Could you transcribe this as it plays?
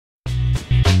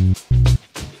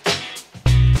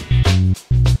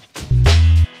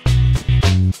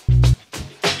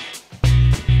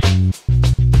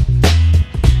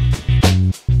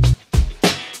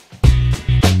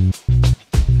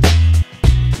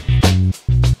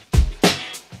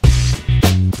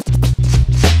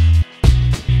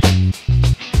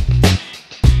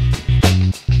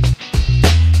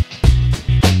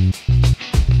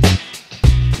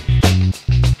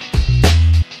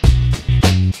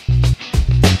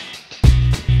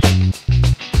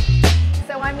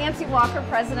Walker,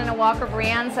 president of Walker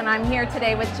Brands, and I'm here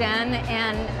today with Jen.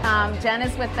 And Jen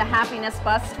is with the Happiness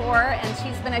Bus Tour, and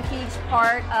she's been a huge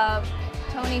part of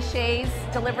Tony Hsieh's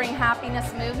Delivering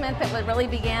Happiness movement that really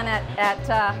began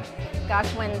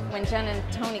when Jen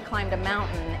and Tony climbed a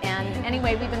mountain. And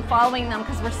anyway, we've been following them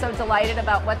because we're so delighted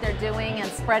about what they're doing and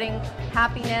spreading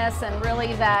happiness, and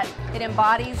really that it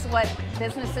embodies what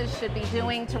businesses should be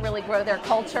doing to really grow their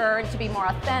culture, to be more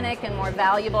authentic and more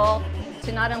valuable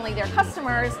to not only their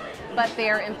customers, but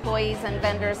their employees and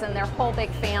vendors and their whole big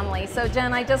family. So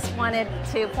Jen, I just wanted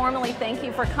to formally thank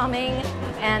you for coming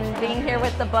and being here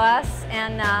with the bus,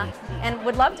 and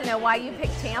would love to know why you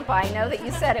picked Tampa. I know that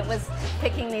you said it was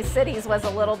picking these cities was a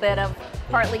little bit of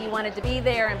partly you wanted to be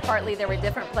there and partly there were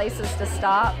different places to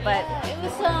stop, but it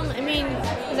was I mean,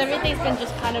 because everything's been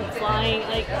just kind of flying,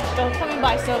 like coming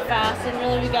by so fast, and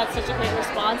really we got such a great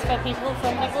response from people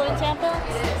in Tampa,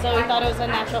 so we thought it was a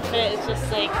natural fit. It's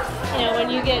just like, you know, when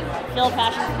you feel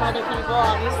passion from other people,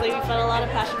 obviously we felt a lot of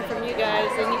passion from you guys,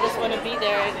 and you just want to be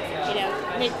there and, you know,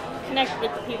 connect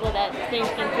with the people that think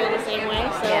and feel the same way,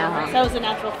 so that was a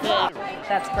natural fit.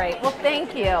 That's great. Well,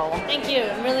 thank you. Thank you.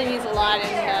 It really means a lot,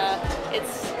 and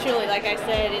it's truly, like I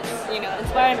said, it's, you know,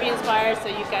 inspire and be inspired, so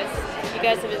you guys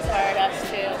have inspired us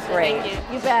too, so great. Thank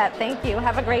you. You bet. Thank you.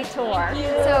 Have a great tour.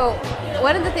 So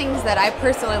one of the things that I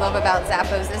personally love about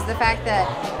Zappos is the fact that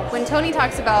when Tony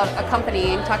talks about a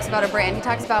company and talks about a brand, he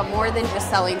talks about more than just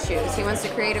selling shoes. He wants to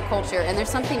create a culture, and there's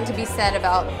something to be said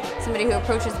about somebody who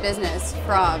approaches business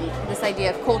from this idea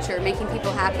of culture, making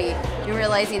people happy, and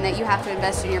realizing that you have to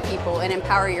invest in your people and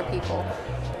empower your people.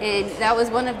 And that was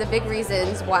one of the big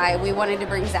reasons why we wanted to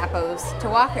bring Zappos to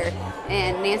Walker.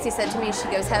 And Nancy said to me, she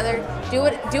goes, Heather, do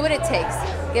what it takes.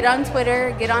 Get on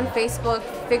Twitter, get on Facebook,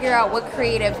 figure out what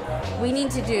creative we need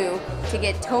to do to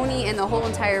get Tony and the whole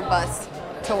entire bus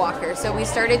to Walker. So we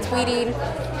started tweeting,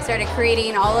 started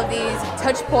creating all of these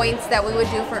touch points that we would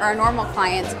do for our normal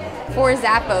clients for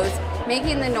Zappos,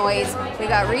 making the noise. We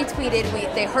got retweeted,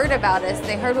 they heard about us,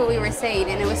 they heard what we were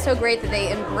saying, and it was so great that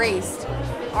they embraced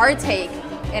our take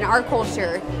and our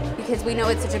culture, because we know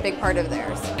it's such a big part of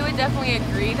theirs. I would definitely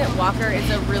agree that Walker is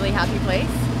a really happy place.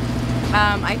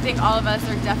 I think all of us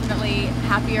are definitely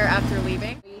happier after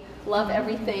leaving. We love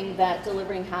everything that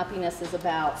Delivering Happiness is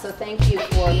about, so thank you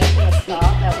for making us stop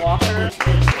at Walker.